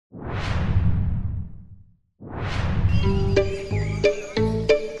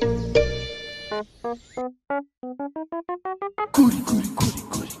ಕುರಿ ಕುರಿ ಕುರಿ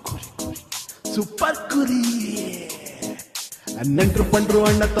ಕುರಿ ಕುರಿ ಕುರಿ ಸೂಪರ್ ಕುರಿ. ನೆಂಟ್ರು ಪಂಡ್ರು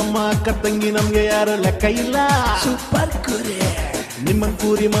ಅಣ್ಣ ತಮ್ಮ ಅಕ್ಕ ತಂಗಿ ನಮ್ಗೆ ಯಾರು ಲೆಕ್ಕ ಇಲ್ಲ. ಸೂಪರ್ ಕುರಿ. ನಿಮ್ಮನ್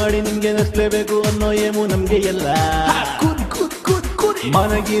ಕೂರಿ ಮಾಡಿ ನಿಮ್ಗೆ ನಸ್ಲೇಬೇಕು ಅನ್ನೋ ಏಮು ನಮ್ಗೆ ಎಲ್ಲ. ಕುರಿ ಕುರಿ ಕುರಿ ಕುರಿ.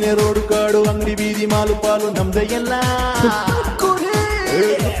 ಮನಗಿನ ರೋಡು ಕಾಡು ಅಂಗಡಿ ಬೀದಿ ಮಾಲು ಪಾಲು ನಮ್ದೇ ಎಲ್ಲ.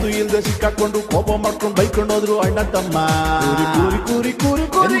 ಮತ್ತು ಇಲ್ದೆ ಸಿಕ್ಕಾಕೊಂಡು ಕೋಪ ಮಾಡ್ಕೊಂಡು ಬೈಕೊಂಡು ಹೋದ್ರು ಅಣ್ಣ ತಮ್ಮ. ಕೂರಿ ಕೂರಿ ಕೂರಿ ಕೂರಿ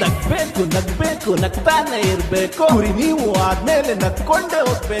ಕೂರಿ. ನಗ್ಬೇಕು ನಗ್ಬೇಕು ನಗ್ತಾನೆ ಇರ್ಬೇಕು. ಕುರಿ ನೀವು ಆದ್ಮೇಲೆ ನಗ್ಕೊಂಡೇ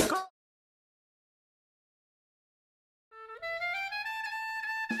ಹೋಗ್ಬೇಕು.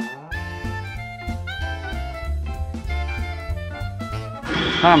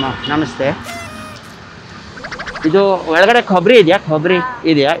 ಹಾಂ ನಮಸ್ತೆ. ಇದು ಒಳಗಡೆ ಕೊಬ್ಬರಿ ಇದೆಯಾ? ಕೊಬ್ಬರಿ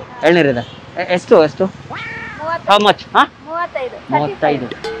ಇದೆಯಾ? ಎಳ್ನೀರಿದೆ. ಎಷ್ಟು ಎಷ್ಟು? How much? ಹಾಂ 35.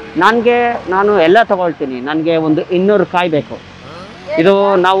 ನಾನು ಎಲ್ಲ ತಗೊಳ್ತೀನಿ. ನನಗೆ ಒಂದು 200 ಕಾಯಿ ಬೇಕು. ಇದು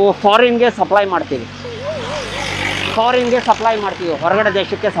ನಾವು ಫಾರಿನ್ಗೆ ಸಪ್ಲೈ ಮಾಡ್ತೀವಿ. ಹೊರಗಡೆ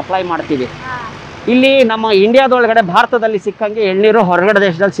ದೇಶಕ್ಕೆ ಸಪ್ಲೈ ಮಾಡ್ತೀವಿ. ಇಲ್ಲಿ ನಮ್ಮ ಇಂಡಿಯಾದೊಳಗಡೆ ಭಾರತದಲ್ಲಿ ಸಿಕ್ಕಂಗೆ ಎಳ್ನೀರು ಹೊರಗಡೆ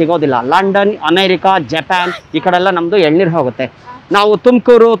ದೇಶದಲ್ಲಿ ಸಿಗೋದಿಲ್ಲ. ಲಂಡನ್, ಅಮೇರಿಕಾ, ಜಪಾನ್ ಈ ಕಡೆ ಎಲ್ಲ ನಮ್ಮದು ಎಳ್ನೀರು ಹೋಗುತ್ತೆ. ನಾವು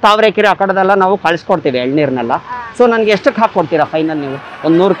ತುಮಕೂರು, ತಾವರೆಕೆರೆ ಆ ಕಡೆದೆಲ್ಲ ನಾವು ಕಳಿಸ್ಕೊಡ್ತೀವಿ ಎಳ್ನೀರನ್ನೆಲ್ಲ. ಸೊ ನನಗೆ ಎಷ್ಟಕ್ಕೆ ಹಾಕ್ಕೊಡ್ತೀರಾ ಫೈನಲ್ ನೀವು?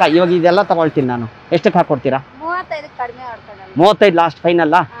 ಒಂದು 100 ಕಾಯಿ. ಇವಾಗ ಇದೆಲ್ಲ ತಗೊಳ್ತೀನಿ ನಾನು. ಎಷ್ಟಕ್ಕೆ ಹಾಕ್ಕೊಡ್ತೀರಾ? 35 ಲಾಸ್ಟ್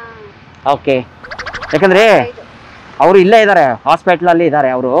ಫೈನಲ್ಲ? ಓಕೆ. ಯಾಕಂದರೆ ಅವರು ಇಲ್ಲೇ ಇದ್ದಾರೆ, ಹಾಸ್ಪಿಟ್ಲಲ್ಲಿ ಇದ್ದಾರೆ.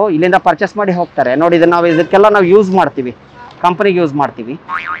 ಅವರು ಇಲ್ಲಿಂದ ಪರ್ಚೇಸ್ ಮಾಡಿ ಹೋಗ್ತಾರೆ. ನೋಡಿ, ಇದನ್ನು ನಾವು ಇದಕ್ಕೆಲ್ಲ ನಾವು ಯೂಸ್ ಮಾಡ್ತೀವಿ, ಕಂಪ್ನಿಗೆ ಯೂಸ್ ಮಾಡ್ತೀವಿ.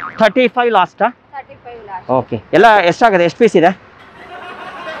 35 ಲಾಸ್ಟಾ? ಓಕೆ. ಎಲ್ಲ ಎಷ್ಟಾಗಿದೆ? ಎಷ್ಟು ಪೀಸ್ ಇದೆ?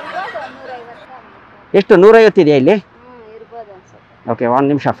 ಎಷ್ಟು? 150 ಇದೆಯಾ ಇಲ್ಲಿ? ಓಕೆ, ಒಂದು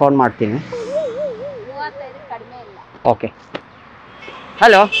ನಿಮಿಷ ಫೋನ್ ಮಾಡ್ತೀನಿ. Okay.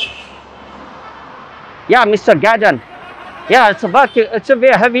 Hello. Yeah mister ಗ್ಯಾಜನ್. Yeah, it's a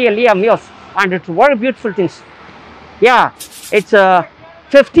very heavy liam, yes, and it's very beautiful things. Yeah, it's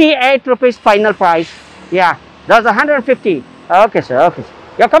 58 rupees final price. Yeah, that's 150. Okay sir, okay.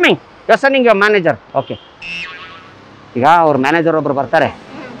 You're coming. You're sending your manager. Okay. ಈಗ ಅವ್ರ manager ಒಬ್ರು ಬರ್ತಾರೆ.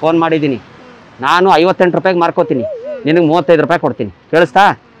 Phone ಮಾಡಿದ್ದೀನಿ. ನಾನು 58 ರೂಪಾಯಿಗೆ ಮಾರ್ಕೋತೀನಿ, ನಿನಗೆ 35 ರೂಪಾಯಿ ಕೊಡ್ತೀನಿ. ಕೇಳಿಸ್ತಾ?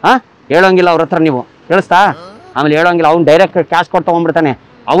 ಹಾಂ, ಹೇಳೋಂಗಿಲ್ಲ ಅವ್ರ ಹತ್ರ ನೀವು. ಕೇಳಿಸ್ತಾ? ಆಮೇಲೆ ಹೇಳೋಂಗಿಲ್ಲ. ಅವ್ನು ಡೈರೆಕ್ಟ್ ಕ್ಯಾಶ್ ಕೊಟ್ಟು ತೊಗೊಂಡ್ಬಿಡ್ತಾನೆ.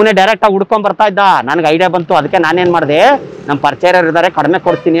 ಅವನೇ ಡೈರೆಕ್ಟಾಗಿ ಹುಡ್ಕೊಂಡ್ ಬರ್ತಾ ಇದ್ದ. ನನಗೆ ಐಡಿಯಾ ಬಂತು, ಅದಕ್ಕೆ ನಾನೇನು ಮಾಡಿದೆ, ನಮ್ಮ ಪರಿಚಯರು ಇದ್ದಾರೆ, ಕಡಿಮೆ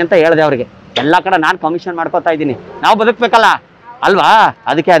ಕೊಡ್ತೀನಿ ಅಂತ ಹೇಳಿದೆ ಅವ್ರಿಗೆ. ಎಲ್ಲ ಕಡೆ ನಾನು ಕಮಿಷನ್ ಮಾಡ್ಕೋತಾ ಇದ್ದೀನಿ. ನಾವು ಬದುಕಬೇಕಲ್ಲ ಅಲ್ವಾ?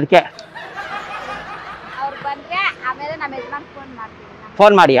 ಅದಕ್ಕೆ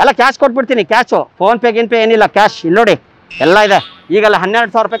ಫೋನ್ ಮಾಡಿ. ಅಲ್ಲ, ಕ್ಯಾಶ್ ಕೊಟ್ಬಿಡ್ತೀನಿ. ಕ್ಯಾಶು, ಫೋನ್ ಪೇ ಏನಿಲ್ಲ, ಕ್ಯಾಶ್ ಇಲ್ಲಿ ನೋಡಿ ಎಲ್ಲ ಇದೆ. ಈಗೆಲ್ಲ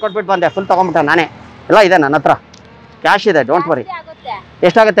 12,000 ರೂಪಾಯಿ ಕೊಟ್ಬಿಟ್ಟು ಬಂದೆ. ಫುಲ್ ತೊಗೊಂಬಿಟ್ಟೆ ನಾನೇ. ಎಲ್ಲ ಇದೆ ನನ್ನ ಹತ್ರ, ಕ್ಯಾಶ್ ಇದೆ, ಡೋಂಟ್ ವರಿ.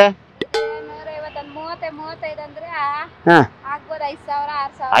 ಎಷ್ಟಾಗುತ್ತೆ? ಹಾಂ,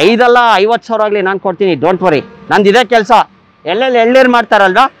 5 ಅಲ್ಲ 50,000 ಆಗಲಿ, ನಾನು ಕೊಡ್ತೀನಿ, ಡೋಂಟ್ ವರಿ. ನಂದು ಇದೇ ಕೆಲಸ. ಎಲ್ಲೆಲ್ಲಿ ಎಳ್ನೀರು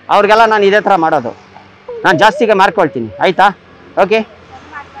ಮಾಡ್ತಾರಲ್ವಾ ಅವ್ರಿಗೆಲ್ಲ ನಾನು ಇದೇ ಥರ ಮಾಡೋದು. ನಾನು ಜಾಸ್ತಿಗೆ ಮಾರ್ಕೊಳ್ತೀನಿ, ಆಯಿತಾ? ಓಕೆ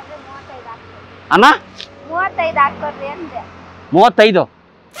ಅಮ್ಮ.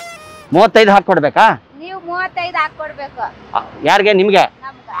 35 ಹಾಕ್ಕೊಡ್ಬೇಕಾ? ಯಾರಿಗೆ? ನಿಮಗೆ?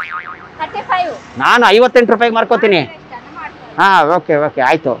 ನಾನು 58 ರೂಪಾಯಿಗೆ ಮಾರ್ಕೋತೀನಿ. ಹಾಂ, ಓಕೆ ಓಕೆ,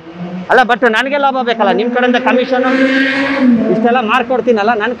 ಆಯಿತು. ಅಲ್ಲ, ಬಟ್ ನನಗೆ ಲಾಭ ಬೇಕಲ್ಲ, ನಿಮ್ಮ ಕಡೆಯಿಂದ ಕಮಿಷನ್ ಇಷ್ಟೆಲ್ಲ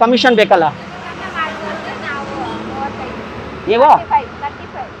ಮಾರ್ಕೊಡ್ತೀನಲ್ಲ, ನನಗೆ ಕಮಿಷನ್ ಬೇಕಲ್ಲ. ನೀವು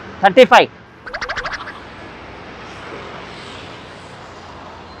 35.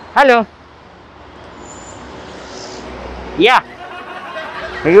 ಹಲೋ. ಯಾ,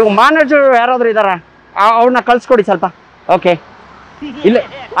 ಇವಾಗ ಮ್ಯಾನೇಜರ್ ಯಾರಾದರೂ ಇದ್ದಾರಾ? ಅವ್ರನ್ನ ಕಳಿಸ್ಕೊಡಿ ಸ್ವಲ್ಪ. ಓಕೆ, ಇಲ್ಲ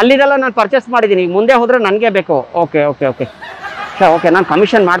ಅಲ್ಲಿದೆಲ್ಲ ನಾನು ಪರ್ಚೇಸ್ ಮಾಡಿದ್ದೀನಿ. ಈಗ ಮುಂದೆ ಹೋದರೆ ನನಗೆ ಬೇಕು. Okay okay okay sir, okay. ನಾನು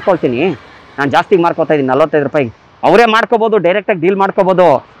ಕಮಿಷನ್ ಮಾಡ್ಕೊಳ್ತೀನಿ. ನಾನು ಜಾಸ್ತಿಗೆ ಮಾರ್ಕೋತಾ ಇದ್ದೀನಿ, 45 ರೂಪಾಯಿಗೆ. ಅವರೇ ಮಾಡ್ಕೋಬೋದು, ಡೈರೆಕ್ಟಾಗಿ ಡೀಲ್ ಮಾಡ್ಕೋಬೋದು.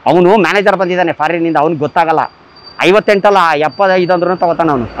 ಅವನು ಮ್ಯಾನೇಜರ್ ಬಂದಿದ್ದಾನೆ ಫಾರಿನಿಂದ, ಅವ್ನಿಗೆ ಗೊತ್ತಾಗಲ್ಲ. 58 ಅಲ್ಲ 75 ಅಂದ್ರೂ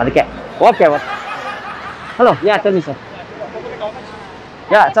ತಗೋತಾನೆ ಅವನು, ಅದಕ್ಕೆ. Okay okay. ಹಲೋ, ಯಾ ಟೆಲ್ ಸರ್.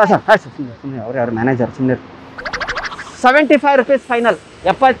 ಯಾ ಸರ್ ಆಯ್ತು ಸರ್, ಸುಮ್ಮನೆ ಅವ್ರ ಮ್ಯಾನೇಜರ್, ಸುಮ್ಮನೆ. 75 rupees final.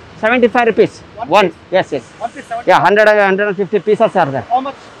 75 rupees one. S S, ಯಾ 150 pieces sir.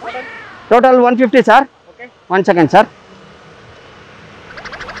 Total 150 sir. 1 second sir.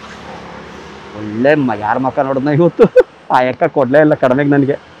 ಒಳ್ಳೆ ಯಾರ ಮಕ್ಕ ನೋಡಿದ್ನ ಇವತ್ತು. ಆ ಎಕ್ಕ ಕೊಡಲೇ ಇಲ್ಲ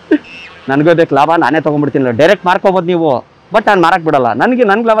ಕಡಿಮೆಗೆ. ನನಗೂ ಬೇಕು ಲಾಭ, ನಾನೇ ತೊಗೊಂಡ್ಬಿಡ್ತೀನಿ. ಡೈರೆಕ್ಟ್ ಮಾರ್ಕೋಬೋದು ನೀವು, ಬಟ್ ನಾನು ಮಾರಕ್ಕೆ ಬಿಡಲ್ಲ. ನನಗೆ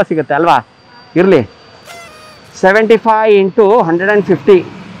ಲಾಭ ಸಿಗುತ್ತೆ ಅಲ್ವಾ? ಇರಲಿ. 75 ಇಂಟು 150.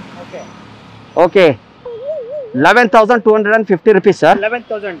 Okay, 11,250 rupees sir.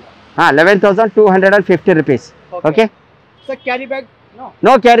 11,000. हाँ, 11,250 rupees. Okay. Sir, carry bag? No.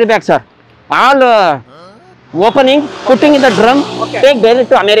 No carry bag sir. All opening, putting in the drum, take direct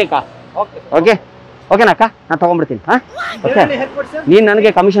to America. Okay. Okay. Okay ನಕ್ಕ, ನಾನು ತಗೊಂಡ್ಬಿಡ್ತೀನಿ. ಹಾಂ, ಓಕೆ. ನೀನು ನನಗೆ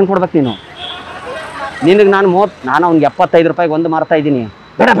ಕಮಿಷನ್ ಕೊಡ್ಬೇಕು. ನಿನಗೆ ನಾನು ಅವ್ನಿಗೆ 75 ರೂಪಾಯಿಗೆ ಒಂದು ಮಾರ್ತಾ ಇದ್ದೀನಿ.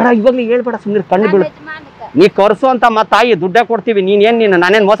 ಬೇಡ ಬೇಡ, ಇವಾಗಲೇ ಹೇಳ್ಬೇಡ, ಸುಮ್ಮನೆ ಕಣ್ಣು ಬಿಡು. ನೀ ಕರ್ಸು ಅಂತ ತಾಯಿ ದುಡ್ಡೇ ಕೊಡ್ತೀವಿ. ನೀನು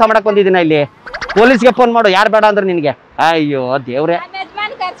ನಾನೇನು ಮೋಸ ಮಾಡಕ್ ಬಂದಿದ್ದೀನ ಇಲ್ಲಿ? ಪೊಲೀಸ್ಗೆ ಫೋನ್ ಮಾಡು, ಯಾರು ಬೇಡ ಅಂದ್ರೆ ನಿನಗೆ. ಅಯ್ಯೋ ದೇವ್ರೆ,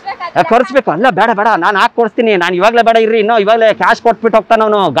 ಕರ್ಸ್ಬೇಕು. ಅಲ್ಲ ಬೇಡ ನಾನು ಹಾಕಿ ಕೊಡ್ತೀನಿ. ನಾನು ಇವಾಗಲೇ ಬೇಡ ಇರ್ರಿ, ಇನ್ನೂ ಇವಾಗಲೇ ಕ್ಯಾಶ್ ಕೊಟ್ಬಿಟ್ಟು ಹೋಗ್ತಾನ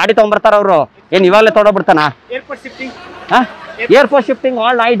ಅವನು. ಗಾಡಿ ತೊಗೊಂಬರ್ತಾರ ಅವರು. ಏನು ಇವಾಗಲೇ ತೊಗೊಂಡ್ಬಿಡ್ತಾನ? Airport shifting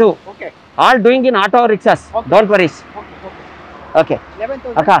all I do, all doing in auto ರಿಕ್ಷಾಸ್, don't worries. Okay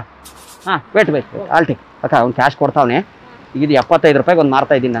ಅಕ್ಕ, ಹಾಂ ವೇಟ್ ಆಲ್ಟಿ ಅಕ್ಕ, ಅವ್ನು ಕ್ಯಾಶ್ ಕೊಡ್ತಾವನೆ. ಈಗ ಇದು 75 ರೂಪಾಯಿಗೆ ಒಂದು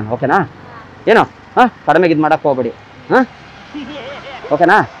ಮಾರ್ತಾ ಇದ್ದೀನಿ ನಾನು. ಓಕೆನಾ? ಏನೋ ಹಾಂ, ಕಡಿಮೆಗೆ ಇದು ಮಾಡೋಕ್ಕೆ ಹೋಗ್ಬೇಡಿ. ಹಾಂ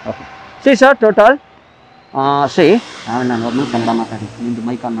ಓಕೆನಾ? Okay. C sir, total C ನಾನು ಒಬ್ಬನು ಕನ್ನಡ ಮಾತಾಡಿ, ನಿಮ್ಮದು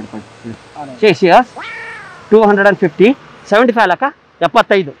ಮೈಕ್ ಆನ್ ಮಾಡ್ಕೊಳ್ಳಿ. ಸಿ 250, 75 ಅಲ್ಲಕ್ಕ?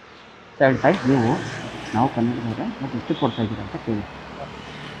 75, 75. ನೀವು ನಾವು ಕನ್ನಡದವ್ರೆ, ಮತ್ತು ಎಷ್ಟು ಕೊಡ್ತಾ ಇದ್ದೀರಾ ಅಂತ ಕೇಳಿ.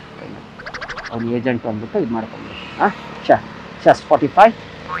 ಅವ್ನು ಏಜೆಂಟ್ ಅಂದ್ಬಿಟ್ಟು ಇದು ಮಾಡ್ಕೊಂಡು. ಹಾಂ ಶಸ್ 45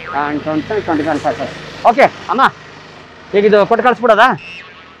 ಆ್ಯಂಡ್ 25. ಓಕೆ ಅಮ್ಮ, ಈಗ ಇದು ಕೊಟ್ಟು ಕಳಿಸ್ಬಿಡೋದಾ?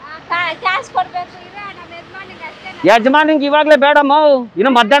 ಯಜಮಾನಿಂಗೆ ಇವಾಗಲೇ ಬೇಡಮ್ಮ,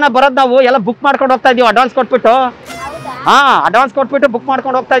 ಇನ್ನು ಮಧ್ಯಾಹ್ನ ಬರೋದು. ನಾವು ಎಲ್ಲ ಬುಕ್ ಮಾಡ್ಕೊಂಡು ಹೋಗ್ತಾ ಇದೀವಿ, ಅಡ್ವಾನ್ಸ್ ಕೊಟ್ಬಿಟ್ಟು. ಹಾಂ, ಅಡ್ವಾನ್ಸ್ ಕೊಟ್ಬಿಟ್ಟು ಬುಕ್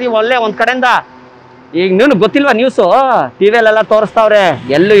ಮಾಡ್ಕೊಂಡು ಹೋಗ್ತಾ ಇದೀವಿ ಒಳ್ಳೆ ಒಂದು ಕಡೆಯಿಂದ. ಈಗ ನೀನು ಗೊತ್ತಿಲ್ವಾ ನ್ಯೂಸು? ಟಿವಿಯಲ್ಲೆಲ್ಲ ತೋರಿಸ್ತಾವ್ರೆ,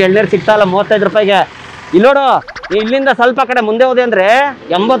 ಎಲ್ಲೂ ಎಳ್ನೀರು ಸಿಗ್ತಾಯಿಲ್ಲ 35 ರೂಪಾಯಿಗೆ. ಇಲ್ಲಿ ನೋಡು, ಇಲ್ಲಿಂದ ಸ್ವಲ್ಪ ಕಡೆ ಮುಂದೆ ಹೋದೆ ಅಂದರೆ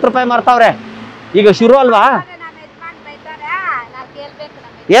 80 ರೂಪಾಯಿ ಮಾರ್ತಾವ್ರೆ. ಈಗ ಶುರು ಅಲ್ವಾ?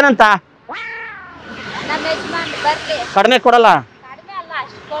 ಏನಂತ? ಕಡಿಮೆ ಕೊಡಲ್ಲ.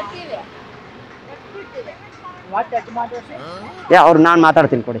 ಅವ್ರು ನಾನು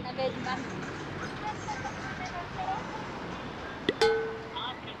ಮಾತಾಡ್ತೀನಿ, ಕೊಡಿ.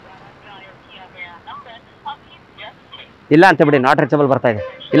 ಇಲ್ಲ ಅಂತ ಬಿಡಿ, ನಾಟ್ ರೀಚಬಲ್ ಬರ್ತಾ ಇದೆ.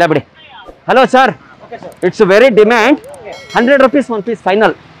 ಇಲ್ಲ ಬಿಡಿ. Hello sir, it's very demand. 100 rupees one piece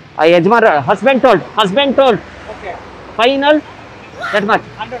final. ಯಜಮಾನ್ husband told final that much.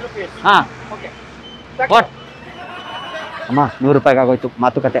 ಹಾಂ ವಾಟ್ ಅಮ್ಮ, 100 ರೂಪಾಯಿಗೆ ಆಗೋಯ್ತು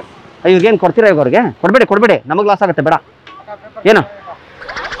ಮಾತುಕತೆ. ಇವ್ರಿಗೇನು ಕೊಡ್ತೀರಾ? ಇವ್ರಿಗೆ ಕೊಡಬೇಡಿ, ನಮಗೆ ಲಾಸ್ ಆಗುತ್ತೆ. ಬೇಡ, ಏನು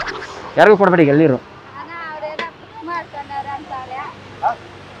ಯಾರಿಗೂ ಕೊಡಬೇಡಿ ಎಳ್ನೀರು.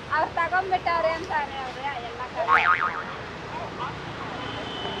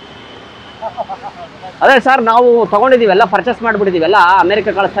 ಅದೇ ಸರ್, ನಾವು ತೊಗೊಂಡಿದ್ದೀವಿ, ಎಲ್ಲ ಪರ್ಚೇಸ್ ಮಾಡಿಬಿಟ್ಟಿದ್ದೀವಿ, ಎಲ್ಲ ಅಮೆರಿಕ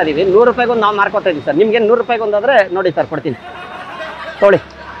ಕಳಿಸ್ತಾ ಇದೀವಿ. 100 ರೂಪಾಯಿಗೊಂದು ನಾವು ಮಾರ್ಕೋತಾ ಇದ್ದೀವಿ ಸರ್. ನಿಮ್ಗೆ 100 ರೂಪಾಯಿಗೊಂದಾದರೆ ನೋಡಿ ಸರ್, ಕೊಡ್ತೀನಿ. ತೊಗೊಳ್ಳಿ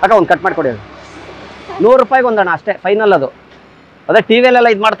ಅಕ್ಕ, ಒಂದು ಕಟ್ ಮಾಡಿಕೊಡಿ. ಅದು 100 ರೂಪಾಯಿಗೊಂದಣ್ಣ ಅಷ್ಟೇ, ಫೈನಲ್ ಅದು. ಅದೇ ಟಿವಿಯಲ್ಲೆಲ್ಲ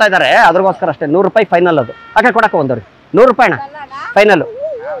ಇದು ಮಾಡ್ತಾ ಇದ್ದಾರೆ, ಅದ್ರಗೋಸ್ಕರ ಅಷ್ಟೇ. 100 ರೂಪಾಯಿ ಫೈನಲ್ ಅದು. ಅಕ್ಕ ಕೊಡಕ್ಕೆ ಒಂದವ್ರಿ 100 ರೂಪಾಯಿನ ಫೈನಲ್ಲು.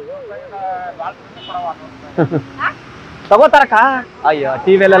 ತಗೋತಾರಕ್ಕ? ಅಯ್ಯೋ,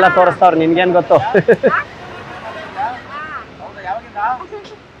 ಟಿವಿಯಲ್ಲೆಲ್ಲ ತೋರಿಸ್ತಾವ್ರು, ನಿನ್ಗೇನು ಗೊತ್ತು?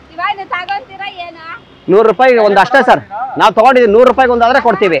 100 ರೂಪಾಯಿಗೆ ಒಂದು ಅಷ್ಟೇ ಸರ್. ನಾವು ತಗೊಂಡಿದ್ದೀವಿ 100 ರೂಪಾಯಿಗೆ ಒಂದಾದ್ರೆ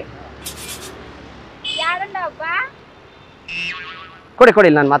ಕೊಡ್ತೀವಿ. ಕೊಡಿ,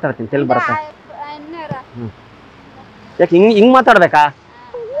 ನಾನು ಮಾತಾಡ್ತೀನಿ, ತೆಲ್ ಬರುತ್ತೆ. ಯಾಕೆ ಹಿಂಗೆ ಮಾತಾಡ್ಬೇಕಾ?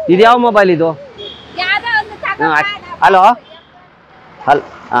 ಇದು ಯಾವ ಮೊಬೈಲ್ ಇದು? ಹಲೋ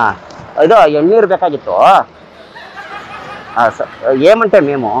ಹಾಂ, ಇದು ಎಳ್ನೀರು ಬೇಕಾಗಿತ್ತು. ಹಾಂ ಸರ್, ఏమంటే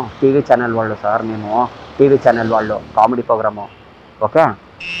మేము టీవీ ఛానల్ వాళ్ళు సార్, మేము టీవీ ఛానల్ వాళ్ళు కామెడీ ప్రోగ్రాము. ಓಕೆ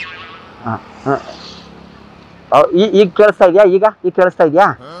ಹಾಂ ಈಗ ಕೇಳಿಸ್ತಾ ಇದೆಯಾ? ಈಗ ಕೇಳಿಸ್ತಾ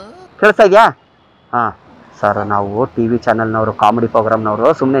ಇದೆಯಾ? ಹಾಂ ಸರ್, ನಾವು ಟಿವಿ ಚಾನಲ್ನವರು, ಕಾಮಿಡಿ ಪ್ರೋಗ್ರಾಮ್ನವರು.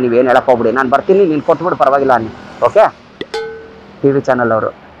 ಸುಮ್ಮನೆ ನೀವೇನು ಹೇಳಕ್ಕೆ ಹೋಗ್ಬಿಡಿ, ನಾನು ಬರ್ತೀನಿ, ನೀನು ಕೊಟ್ಬಿಡು, ಪರವಾಗಿಲ್ಲ ಅನ್ನಿ. ಓಕೆ, ಟಿವಿ ಚಾನಲ್ ಅವರು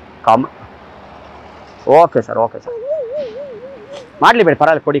ಓಕೆ ಸರ್ ಮಾಡಲಿ ಬಿಡಿ,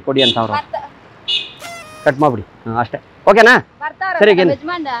 ಪರವಾಗಿಲ್ಲ, ಕೊಡಿ ಅಂತ ಅವರು ಕಟ್ ಮಾಡಿಬಿಡಿ. ಹಾಂ ಅಷ್ಟೇ, ಓಕೆನಾ? ಸರಿ.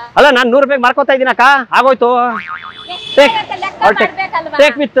 ಅಲ್ಲ, ನಾನು 100 ರೂಪಾಯಿಗೆ ಮಾರ್ಕೋತಾ ಇದ್ದೀನಕ್ಕ, ಆಗೋಯ್ತು.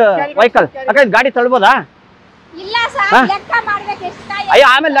 Take with vehicle. ಅಕ್ಕ, ಇದು ಗಾಡಿ ತಳ್ಬೋದಾ? ಅಯ್ಯೋ,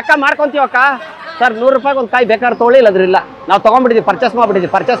 ಆಮೇಲೆ ಲೆಕ್ಕ ಮಾಡ್ಕೊಂತೀವಕ್ಕ. ಸರ್, 100 ರೂಪಾಯಿಗೆ ಒಂದು ಕಾಯಿ ಬೇಕಾದ್ರೆ ತೊಗೊಳ್ಳಿ, ಇಲ್ಲದ್ರಿಲ್ಲ. ನಾವು ತೊಗೊಂಡ್ಬಿಟ್ಟಿದ್ದೀವಿ, ಪರ್ಚೇಸ್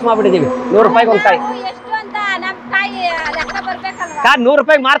ಮಾಡಿಬಿಟ್ಟಿದ್ದೀವಿ. 100 ರೂಪಾಯಿಗೆ ಒಂದು ಕಾಯಿ. 100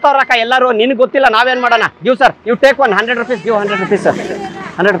 ರೂಪಾಯಿಗೆ ಮಾರ್ತಾವ್ರಕ್ಕ ಎಲ್ಲರೂ. ನಿನಗೆ ಗೊತ್ತಿಲ್ಲ, ನಾವೇನು ಮಾಡೋಣ? Give sir, you take 100 rupees, give 100 rupees sir.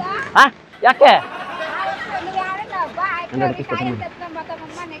 100. ಹಾಂ, ಯಾಕೆ? 100 ರೂಪೀಸ್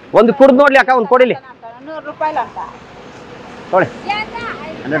ಒಂದು ಕುಡ್ದು ನೋಡ್ಲಿ ಅಕ್ಕ, ಒಂದು ಕೊಡಿಲಿ. 100 ರೂಪಾಯಿ ತೊಗೊಳ್ಳಿ,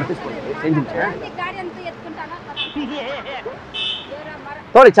 100 ರೂಪೀಸ್ ಕೊಡಿ.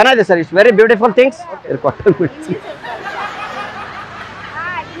 ತೊಗೊಳ್ಳಿ, ಚೆನ್ನಾಗಿದೆ sir. It's very beautiful things.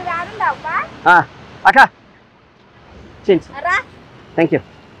 ಹಾಂ ಅಕ್ಕ, ಚೇಂಜ್. ಥ್ಯಾಂಕ್ ಯು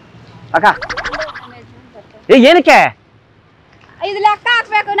ಅಕ್ಕ. ಏನಕ್ಕೆ ಇದು ಲೆಕ್ಕ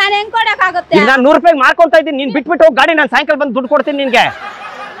ಹಾಕ್ಬೇಕು? ನಾನು ಹೆಂಗ್ ಕೊಡಕ್ಕಾಗುತ್ತೆ? ಈಗ ನಾನು 100 ರೂಪಾಯಿಗೆ ಮಾರ್ಕೊಂತ ಇದ್ದೀನಿ, ನೀನು ಬಿಟ್ಬಿಟ್ಟು ಹೋಗಿ ಗಾಡಿ. ನಾನು ಸಾಯಂಕಾಲ ಬಂದು ದುಡ್ಡು ಕೊಡ್ತೀನಿ ನಿನಗೆ.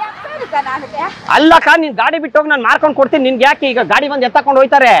 ಅಲ್ಲಕ್ಕ, ನೀನು ಗಾಡಿ ಬಿಟ್ಟು ಹೋಗಿ ನಾನು ಮಾರ್ಕೊಂಡು ಕೊಡ್ತೀನಿ ನಿನ್ಗೆ. ಯಾಕೆ ಈಗ ಗಾಡಿ ಬಂದು ಎತ್ತಕೊಂಡು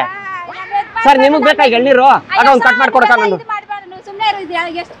ಹೋಯ್ತಾರೆ? ಸರ್, ನಿಮಗೆ ಬೇಕಾ ಈಗ ಎಳ್ನೀರು? ಆಗ ಒಂದು ಕಟ್ ಮಾಡ್ಕೊಡಕ್ಕ. ನಾನು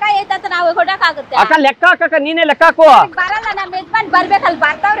ಎಷ್ಟು ಕಾಯಿ ಐತೆ ಅಂತ ನಾವು ಕೊಡಕ್ಕಾಗುತ್ತೆ ಅಕ್ಕ ಲೆಕ್ಕ ಹಾಕಕ್ಕ ನೀನೇ ಲೆಕ್ಕ ಹಾಕು ಬರಲ್ಲ ನಮ್ಮ ಯಜಮಾನ್ ಬರ್ಬೇಕಲ್ಲ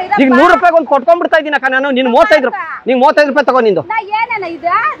ಬರ್ತಾವ್ರಿ ಈಗ 100 ರೂಪಾಯಿ ಒಂದು ಕೊಟ್ಕೊಂಡ್ಬಿಡ್ತಾ ಇದೀನಿ ಅಕ್ಕ ನಾನು ನಿನ್ 35 ರೂಪಾಯಿ ನೀನ್ 35 ರೂಪಾಯಿ ತಗೋ ನಿಂದು ನಾ ಏನೇನ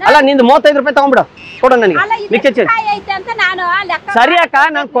ಇದು ಅಲ್ಲ ನಿಂದು 35 ರೂಪಾಯಿ ತಗೊಂಡ್ಬಿಡು ಕೊಡು ನನಗೆ ಮಿಕ್ಕಿ ಚೇಂಜ್ ಕಾಯಿ ಐತೆ ಅಂತ ನಾನು ಲೆಕ್ಕ ಸರಿ ಅಕ್ಕ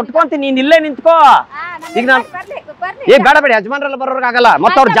ನಾನು ಕೊಟ್ಕೊಂತೀನಿ ನೀನ್ ಇಲ್ಲೇ ನಿಂತ್ಕೋ ಈಗ ನಾನು ಏ ಬೇಡ ಬೇಡ ಯಜಮಾನ್ರೆಲ್ಲ ಬರೋರ್ಗ ಆಗಲ್ಲ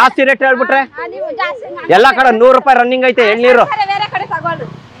ಮತ್ತೆ ಅವ್ರು ಜಾಸ್ತಿ ರೇಟ್ ಹೇಳ್ಬಿಟ್ರೆ ಎಲ್ಲಾ ಕಡೆ 100 ರೂಪಾಯಿ ರನ್ನಿಂಗ್ ಐತೆ ಎಳ್ನೀರು ಬೇರೆ ಕಡೆ ತಗೊಳ್ರಿ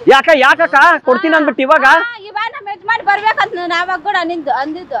ಯಾಕಕ್ಕ ಕೊಡ್ತೀನಿ ಅಂದ್ಬಿಟ್ಟು ಇವಾಗ ನಮ್ಮ ಯಜಮಾನ್ ಬರ್ಬೇಕಂತ ನಾವಾಗ ಕೂಡ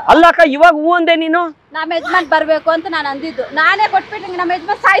ಅಂದಿದ್ದು ಅಲ್ಲಕ್ಕ ಇವಾಗ ಹೂ ಅಂದೆ ನೀನು ನಮ್ಮ ಯಜಮಾನ್ ಬರ್ಬೇಕು ಅಂತ ನಾನು ಅಂದಿದ್ದು ನಾನೇ ಕೊಟ್ಬಿಟ್ಟು ನಮ್ಮ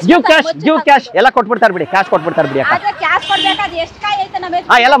ಯಜಮಾನ್ ಗಿವ್ ಕ್ಯಾಶ್ ಎಲ್ಲ ಕೊಟ್ಬಿಡ್ತಾರೆ ಬಿಡಿ ಕ್ಯಾಶ್ ಕೊಟ್ಬಿಡ್ತಾರೆ ಬಿಡಿ ಅಕ್ಕ ಅದೇ ಕ್ಯಾಶ್ ಕೊಡ್ಬೇಕಾದ್ರೆ ಎಷ್ಟು ಕಾಯಿ ಐತೆ ನಮ್ಮ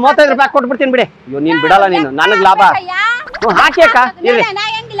ಯಜಮಾನ್ ಎಲ್ಲ 35 ರೂಪಾಯಿ ಕೊಟ್ಬಿಡ್ತೀನಿ ಬಿಡಿ ಅಯ್ಯೋ ನೀನ್ ಬಿಡಲ್ಲ ನೀನು ನನಗ್ ಲಾಭ ಹಾಕಿ ಅಕ್ಕ ಇರ್ರಿ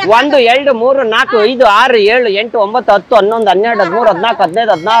 1 2 3 4 5 6 7 8 9 10 11 12 13 14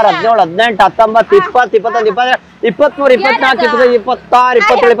 15 16 17 18 19 20 21 23 24 25 26 27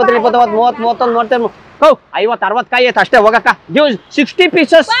 28 29 30 31 32 50 60 ಕಾಯಿ ಐತೆ ಅಷ್ಟೇ ಹೋಗಕ್ಕ ಗಿವ್ 60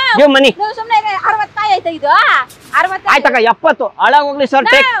 ಪೀಸಸ್ ಗಿವ್ ಮನಿ ಸುಮ್ಮನೆ 60 ಕಾಯಿ ಐತೆ ಇದು 60 ಆಯ್ತಕ್ಕ 70 ಹಾಳಾಗಿ ಹೋಗ್ಲಿ ಸರ್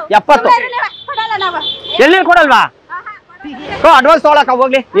ಟೇಕ್ 70 ಕೊಡಲ್ಲ ನಾವು ಎಲ್ಲಿ ಕೊಡಲ್ವಾ ಅಡ್ವಾನ್ಸ್ ತಗೊಳಕ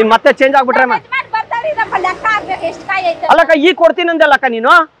ಹೋಗ್ಲಿ ನೀನ್ ಮತ್ತೆ ಚೇಂಜ್ ಆಗ್ಬಿಟ್ರೆ ಲೆಕ್ಕ ಹಾಕ್ಬೇಕು ಎಷ್ಟು ಕಾಯಿ ಐತೆ ಅಲ್ಲಕ್ಕ ಈಗ ಕೊಡ್ತೀನಿ ಅಂದಲ್ಲಕ್ಕ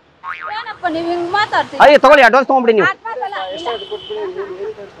ನೀನು ಏನಪ್ಪ ನೀವು ಹಿಂಗ್ ಮಾತಾಡ್ತೀವಿ ಅಯ್ಯ ತಗೊಳ್ಳಿ ಅಡ್ವಾನ್ಸ್ ತಗೊಂಡ್ಬಿಡಿ ನೀವು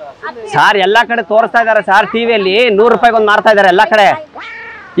ಸಾರ್ ಎಲ್ಲಾ ಕಡೆ ತೋರಿಸ್ತಾ ಇದಾರೆ ಸಾರ್ ಟಿವಿಯಲ್ಲಿ 100 ರೂಪಾಯಿಗೆ ಒಂದು ಮಾರ್ತಾ ಇದಾರೆ ಎಲ್ಲಾ ಕಡೆ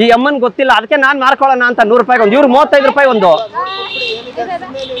ಈ ಅಮ್ಮನ್ ಗೊತ್ತಿಲ್ಲ ಅದಕ್ಕೆ ನಾನ್ ಮಾರ್ಕೊಳ್ಳೋಣ ಅಂತ 100 ರೂಪಾಯಿಗೆ ಒಂದು ಇವ್ರು 35 ರೂಪಾಯಿ ಒಂದು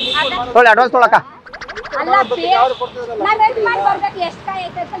ತೊಗೊಳ್ಳಿ ಅಡ್ವಾನ್ಸ್ ತೊಗೊಳಕ ಅಲ್ಲ ನಮ್ಮ ಯಜಮಾನ್ ಬರ್ಬೇಕು ಎಷ್ಟು ಕಾಯಿ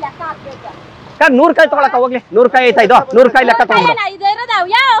ಐತೆ ಅಂತ ಲೆಕ್ಕ ಹಾಕ್ಬೇಕು 100 ಕಾಯಿ ತಗೊಳಕ ಹೋಗ್ಲಿ 100 ಕಾಯಿ ಐತಾ ಇದು 100 ಕಾಯಿ ಲೆಕ್ಕ ತಗೊಂಡು ಇದು ಇರೋದು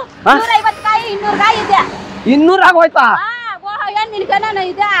ಯಾವ 150 ಕಾಯಿ 200 ಕಾಯಿ ಇದೆ 200 ಆಗೋಯ್ತಾ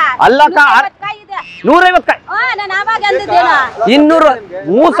ಅಲ್ಲಕ್ಕ 150 ಕಾಯಿ ನಾನು ಆವಾಗ ಅಂದಿದ್ದೇನೋ 200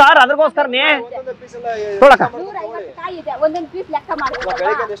 ಹ್ಞೂ ಸಾರ್ ಅದ್ರಗೋಸ್ಕರನೇ ತೊಗೊಳಕ ಕಾಯಿ ಇದೆ ಒಂದೊಂದು ಪೀಸ್ ಲೆಕ್ಕ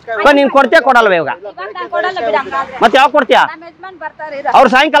ಮಾಡ್ಬೇಕು ನೀನ್ ಕೊಡ್ತೀಯ ಕೊಡಲ್ವ ಇವಾಗ ನಾನು ಕೊಡಲ್ಲ ಬಿಡ ಮತ್ತೆ ಯಾವಾಗ ಕೊಡ್ತೀಯಾ ನಮ್ಮ ಯಜಮಾನ್ ಬರ್ತಾರೆ ಅವ್ರು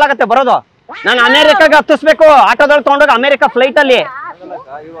ಸಾಯಂಕಾಲ ಆಗತ್ತೆ ಬರೋದು ನಾನು ಅಮೆರಿಕಾಗೆ ಹತ್ತಿಸ್ಬೇಕು ಆಟೋದಲ್ಲಿ ತಗೊಂಡೋಗಿ ಅಮೆರಿಕಾ ಫ್ಲೈಟ್ ಅಲ್ಲಿ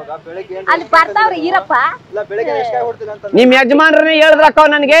ಅಲ್ಲಿ ಬರ್ತಾವ್ರಿ ಈರಪ್ಪ ನಿಮ್ ಯಜಮಾನ್ರನ್ನೇ ಹೇಳಿದ್ರಕ್ಕ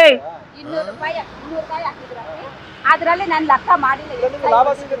ನನಗೆ 200 ರೂಪಾಯಿ ಹಾಕಿದ್ರು ಅದ್ರಲ್ಲಿ ನಾನು ಲೆಕ್ಕ ಮಾಡಿಲ್ಲ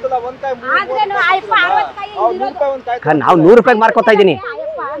ಆದ್ರೇನು ಅಯ್ಯಪ್ಪ 60 ಕಾಯಿ ಇರೋದು ನಾವು 100 ರೂಪಾಯಿಗೆ ಮಾರ್ಕೋತಾ ಇದ್ದೀನಿ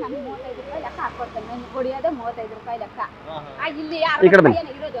ಅಯ್ಯಪ್ಪ ನಾನು 35 ರೂಪಾಯಿ ಲೆಕ್ಕ ಹಾಕೊಡ್ತೇನೆ ನಾನು ಕೊಡಿಯೋದೇ 35 ರೂಪಾಯಿ ಲೆಕ್ಕ ಇಲ್ಲಿ ಈ ಕಡೆ ಬನ್ನಿ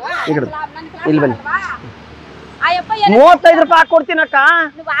ಈ ಕಡೆ ಇಲ್ಲಿ ಬನ್ನಿ ಅಯ್ಯಪ್ಪ 35 ರೂಪಾಯಿ ಹಾಕೊಡ್ತೀನಕ್ಕ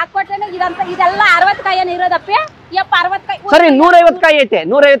ನೀವು ಹಾಕೊಟ್ಟೇನೆ ಇದೆಲ್ಲ 60 ಕಾಯಿನ ಇರೋದಪ್ಪ ಯಪ್ಪ 60 ಕಾಯಿ ಸರಿ 150 ಕಾಯಿ ಐತೆ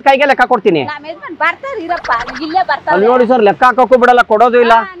 150 ಕಾಯಿಗೆ ಲೆಕ್ಕ ಕೊಡ್ತೀನಿ ನಮ್ಮ ಯಜಮಾನ್ ಬರ್ತಾರೆ ಇರಪ್ಪ ಇಲ್ಲೇ ಬರ್ತಾರೆ ಅಲ್ಲಿ ನೋಡಿ ಸರ್ ಲೆಕ್ಕ ಹಾಕೋಕು ಬಿಡಲ್ಲ ಕೊಡೋದು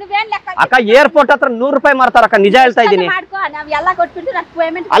ಇಲ್ಲ ನೀವೇನ್ ಲೆಕ್ಕ ಅಕ್ಕ ಏರ್ಪೋರ್ಟ್ ಹತ್ರ 100 ರೂಪಾಯಿ ಮಾರ್ತಾರಕ್ಕ ನಿಜ ಹೇಳ್ತಾ ಇದ್ದೀನಿ ಮಾಡ್ಕೋ ನಾವು ಎಲ್ಲ ಕೊಟ್ಬಿಟ್ಟು ನಾನು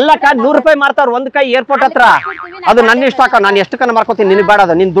ಪೇಮೆಂಟ್ ಅಲ್ಲಕ್ಕ 100 ರೂಪಾಯಿ ಮಾರ್ತಾರ ಒಂದ್ ಕಾಯಿ ಏರ್ಪೋರ್ಟ್ ಹತ್ರ ಅದು ನನ್ನ ಇಷ್ಟ ಅಕ್ಕ ನಾನು ಎಷ್ಟು ಕನ್ನ ಮಾರ್ಕೋತೀನಿ ನಿನಗೆ ಬೇಡ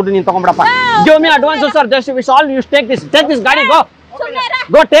ಅದು ನಿನ್ ದುಡ್ಡು ನೀನ್ ತಗೊಂಡ್ಬಿಡಪ್ಪ give me advance sir just wish all you take this ಗಾಡಿ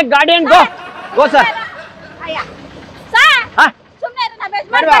ಗೋ ಟೇಕ್ ಗಾಡಿ ಅಂಡ್ ಗೋ ಸರ್ ಸುಮ್ಮನೆ ನಮ್ಮ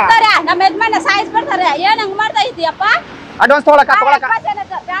ಯಜಮಾನ್ ಬರ್ತಾರೆ ನಮ್ಮ ಯಜಮಾನ ಸಾಯಿಸ್ಬಿಡ್ತಾರೆ ಏನ್ ಹಂಗ್ ಮಾಡ್ತಾ ಇದೀಯಪ್ಪ ಅಡ್ವಾನ್ಸ್ ತಗೊಳಕ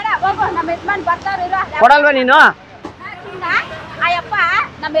ಬೇಡ ಹೋಗು ನಮ್ಮ ಯಜಮಾನ್ ಬರ್ತಾರೆ ಕೊಡಲ್ವಾ ನೀನು ಅಯ್ಯಪ್ಪ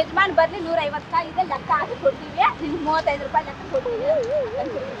ನಮ್ಮ ಯಜಮಾನ್ ಬರ್ಲಿ 150 ಕಾಯಿ ಇದೆ ಲೆಕ್ಕ ಹಾಕಿ ಕೊಡ್ತೀವಿ ನಿಮ್ಗೆ 35 ರೂಪಾಯಿ ಲೆಕ್ಕ ಕೊಡ್ತೀವಿ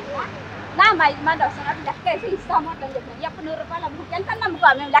ನಮ್ಮ ಯಜಮಾನ್ ಲೆಕ್ಕ ಇಷ್ಟ ಅಮೌಂಟ್ ಯಪ್ಪ 100 ರೂಪಾಯಿ ನಮ್ಗೆ ಅಂತ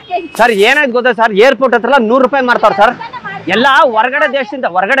ನಮ್ಗೆ ಲೆಕ್ಕ ಸರ್ ಏನಾಯ್ತು ಗೊತ್ತಾ ಸರ್ ಏರ್ಪೋರ್ಟ್ ಹತ್ರ 100 ರೂಪಾಯಿ ಮಾಡ್ತಾರ ಸರ್ ಎಲ್ಲ ಹೊರಗಡೆ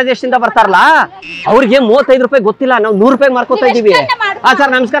ದೇಶದಿಂದ ಬರ್ತಾರಲ್ಲ ಅವ್ರಿಗೆ 35 ರೂಪಾಯಿ ಗೊತ್ತಿಲ್ಲ ನಾವು 100 ರೂಪಾಯಿ ಮಾರ್ಕೋತಾ ಇದೀವಿ ಹಾ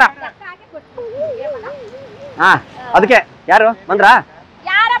ಸರ್ ನಮಸ್ಕಾರ ಹಾ ಅದಕ್ಕೆ ಯಾರು ಬಂದ್ರ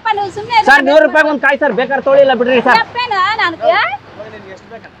ಯಾರಪ್ಪ ನೀವು ಸುಮ್ಮನೆ ಸರ್ 100 ರೂಪಾಯಿ ಒಂದು ಕಾಯಿ ಸರ್ ಬೇಕಾದ್ರೆ ತೊಳಿಲ್ಲ ಬಿಡ್ರಿ ಸರ್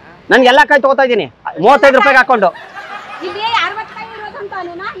ನನ್ಗೆ ಎಲ್ಲಾ ಕಾಯಿ ತಗೋತಾ ಇದೀನಿ 35 ರೂಪಾಯಿಗೆ ಹಾಕೊಂಡು ಇಲ್ಲಿ 60 ಕಾಯಿ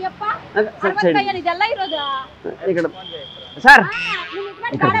ಇರೋದಂತಾನುನಾ ಯಪ್ಪ 60 ಕಾಯಿ ಇದೆಲ್ಲ ಇರೋದು ಈ ಕಡೆ ಸರ್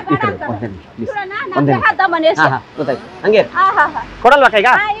ಹಂಗೆ ಕೊಡಲ್ವಾ ಕೈಗ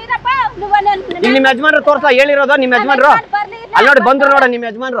ಈಗ ನಿಮ್ ಯಜಮಾನ್ರು ತೋರ್ಸಾ ಹೇಳಿರೋದು ನಿಮ್ ಯಜಮಾನ್ರು ಅಲ್ಲಿ ನೋಡಿ ಬಂದ್ರು ನೋಡ ನಿಮ್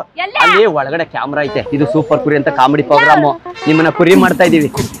ಯಜಮಾನ್ರು ಅಲ್ಲಿ ಒಳಗಡೆ ಕ್ಯಾಮ್ರಾ ಐತೆ ಇದು ಸೂಪರ್ ಕುರಿ ಅಂತ ಕಾಮಿಡಿ ಪ್ರೋಗ್ರಾಮ್ ನಿಮ್ಮನ್ನ ಕುರಿ ಮಾಡ್ತಾ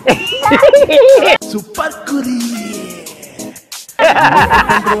ಇದೀವಿ ಸೂಪರ್ ಕುರಿ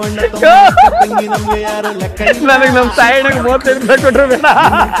ನನಗೆ ನಮ್ ಸೈಡ್ 35 ರೂಪಾಯಿ ಕೊಟ್ರು ಬೇಡ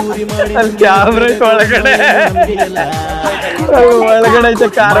ಅಲ್ಲಿ ಕ್ಯಾಮ್ರಾ ಐತೆ ಒಳಗಡೆ ಐತೆ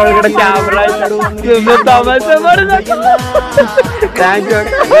ಕಾರ್ ಒಳಗಡೆ ಕ್ಯಾಮ್ರಾ ಐತೆ ತಮಾಷೆ ಮಾಡಿದ ಥ್ಯಾಂಕ್ ಯು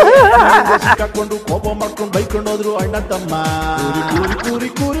ಕರ್ಕೊಂಡು ಕೋಪ ಮಾಡ್ಕೊಂಡು ಬೈಕೊಂಡು ಹೋದ್ರು ಅಣ್ಣ ತಮ್ಮ ಕೂರಿ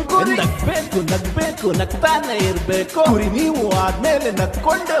ಕೂರಿ ಕೂರಿ ನಗ್ಬೇಕು ನಗ್ತಾನೆ ಇರ್ಬೇಕು ಕುರಿ ನೀವು ಆದ್ಮೇಲೆ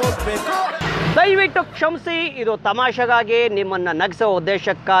ನಗ್ಕೊಂಡೇ ಹೋಗ್ಬೇಕು ದಯವಿಟ್ಟು ಕ್ಷಮಿಸಿ ಇದು ತಮಾಷೆಗಾಗಿ ನಿಮ್ಮನ್ನ ನಗಿಸೋ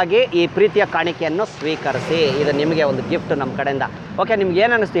ಉದ್ದೇಶಕ್ಕಾಗಿ ಈ ಪ್ರೀತಿಯ ಕಾಣಿಕೆಯನ್ನು ಸ್ವೀಕರಿಸಿ ಇದು ನಿಮಗೆ ಒಂದು ಗಿಫ್ಟ್ ನಮ್ಮ ಕಡೆಯಿಂದ ಓಕೆ ನಿಮ್ಗೆ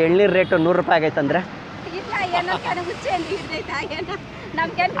ಏನು ಅನ್ನಿಸ್ತು ಎಳ್ನೀರು ರೇಟು 100 ರೂಪಾಯಿ ಆಗೈತಂದ್ರೆ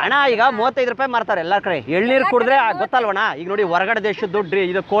ಹಣ ಈಗ 35 ರೂಪಾಯಿ ಮಾರ್ತಾರೆ ಎಲ್ಲ ಕಡೆ ಎಳ್ನೀರು ಕುಡಿದ್ರೆ ಗೊತ್ತಲ್ವಣ ಈಗ ನೋಡಿ ಹೊರಗಡೆ ದೇಶದ ದುಡ್ಡು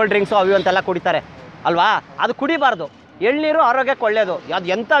ಇದು ಕೋಲ್ಡ್ ಡ್ರಿಂಕ್ಸು ಅವು ಅಂತೆಲ್ಲ ಕುಡಿತಾರೆ ಅಲ್ವಾ ಅದು ಕುಡಿಬಾರ್ದು ಎಳ್ನೀರು ಆರೋಗ್ಯಕ್ಕೆ ಒಳ್ಳೇದು. ಅದು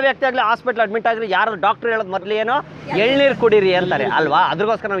ಎಂಥ ವ್ಯಕ್ತಿ ಆಗಲಿ ಹಾಸ್ಪಿಟ್ಲ್ ಅಡ್ಮಿಟ್ ಆಗಲಿ ಯಾರು ಡಾಕ್ಟ್ರ್ ಹೇಳೋದು ಮೊದಲು ಏನೋ ಎಳ್ನೀರು ಕುಡೀರಿ ಅಂತಾರೆ ಅಲ್ವಾ.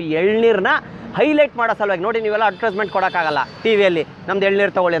 ಅದ್ರಗೋಸ್ಕರ ನಾವು ಎಳ್ನೀರನ್ನ ಹೈಲೈಟ್ ಮಾಡೋ ಸಲುವಾಗಿ ನೋಡಿ, ನೀವೆಲ್ಲ ಅಡ್ವರ್ಟೈಸ್ಮೆಂಟ್ ಕೊಡೋಕ್ಕಾಗಲ್ಲ ಟಿ ವಿಯಲ್ಲಿ ನಮ್ದು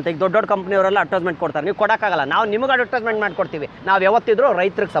ಎಳ್ನೀರು ತೊಗೊಳ್ಳಿ ಅಂತ. ಈಗ ದೊಡ್ಡ ದೊಡ್ಡ ಕಂಪ್ನಿಯವರೆಲ್ಲ ಅಡ್ವರ್ಟೈಸ್ಮೆಂಟ್ ಕೊಡ್ತಾರೆ, ನೀವು ಕೊಡೋಕ್ಕಾಗಲ್ಲ. ನಾವು ನಿಮಗೆ ಅಡ್ವರ್ಟೈಸ್ಮೆಂಟ್ ಮಾಡಿಕೊಡ್ತೀವಿ. ನಾವು ಯಾವತ್ತಿದ್ರೂ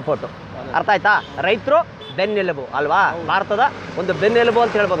ರೈತರಿಗೆ ಸಪೋರ್ಟು, ಅರ್ಥ ಆಯ್ತಾ? ರೈತರು ಬೆನ್ನೆಲುಬು ಅಲ್ವಾ, ಭಾರತದ ಒಂದು ಬೆನ್ನೆಲುಬು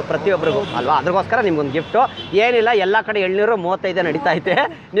ಅಂತ ಹೇಳ್ಬೋದು ಪ್ರತಿಯೊಬ್ಬರಿಗೂ ಅಲ್ವಾ. ಅದ್ರಗೋಸ್ಕರ ನಿಮ್ಗೊಂದು ಗಿಫ್ಟು ಏನಿಲ್ಲ, ಎಲ್ಲ ಕಡೆ ಎಳ್ನೀರು 35 ನಡೀತಾ ಐತೆ.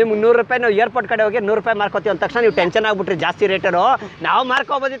 ನಿಮ್ಗೆ 100 ರೂಪಾಯಿ ನಾವು ಏರ್ಪೋರ್ಟ್ ಕಡೆ ಹೋಗಿ 100 ರೂಪಾಯಿ ಮಾರ್ಕೋತೀವಿ ಅಂದ ತಕ್ಷಣ ನೀವು ಟೆನ್ಷನ್ ಆಗ್ಬಿಟ್ರಿ, ಜಾಸ್ತಿ ರೇಟರು ನಾವು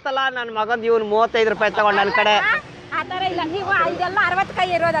ಮಾರ್ಕೋಬೋದಿತ್ತಲ್ಲ. ನನ್ನ ಮಗಂದು ಇವನು 35 ರೂಪಾಯಿ ತಗೊಂಡು ನನ್ನ ಕಡೆ.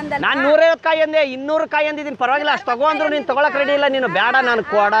 ನಾನು 150 ಕಾಯಿ ಅಂದೆ, 200 ಕಾಯಿ ಅಂದಿದ್ದೀನಿ, ಪರವಾಗಿಲ್ಲ. ಅಷ್ಟು ತಗೊಂಡ್ರು ನೀನು ತಗೊಳಕ್ ರೆಡಿ ಇಲ್ಲ, ನೀನು ಬೇಡ ನಾನು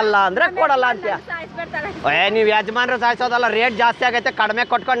ಕೊಡಲ್ಲ ಅಂದ್ರೆ ಕೊಡಲ್ಲ ಅಂತೀಯ. ನೀವು ಯಜಮಾನ್ರು ಸಾಯಿಸೋದಲ್ಲ, ರೇಟ್ ಜಾಸ್ತಿ ಆಗೈತೆ, ಕಡಿಮೆ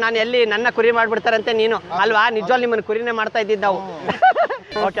ಕೊಟ್ಕೊಂಡು ನಾನು ಎಲ್ಲಿ ನನ್ನ ಕುರಿ ಮಾಡ್ಬಿಡ್ತಾರಂತೆ ನೀನು ಅಲ್ವಾ. ನಿಜವಾಗ್ಲೂ ನಿಮ್ಮನ್ನು ಕುರಿನೇ ಮಾಡ್ತಾ ಇದ್ದಿದ್ದು ನಾವು.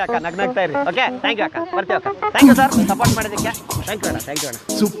 ಓಕೆ ಅಕ್ಕ, ನಗ್ನಗ್ತಾ ಇರಿ. ಓಕೆ, ಥ್ಯಾಂಕ್ ಯು ಅಕ್ಕ, ಬರ್ತೀವಿ ಅಕ್ಕ. ಥ್ಯಾಂಕ್ ಯು ಸರ್ ಸಪೋರ್ಟ್ ಮಾಡೋದಕ್ಕೆ. ಥ್ಯಾಂಕ್ ಯು ಅಣ್ಣ, ಥ್ಯಾಂಕ್ ಯು ಅಣ್ಣ.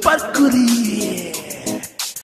 ಸೂಪರ್ ಕುರಿ.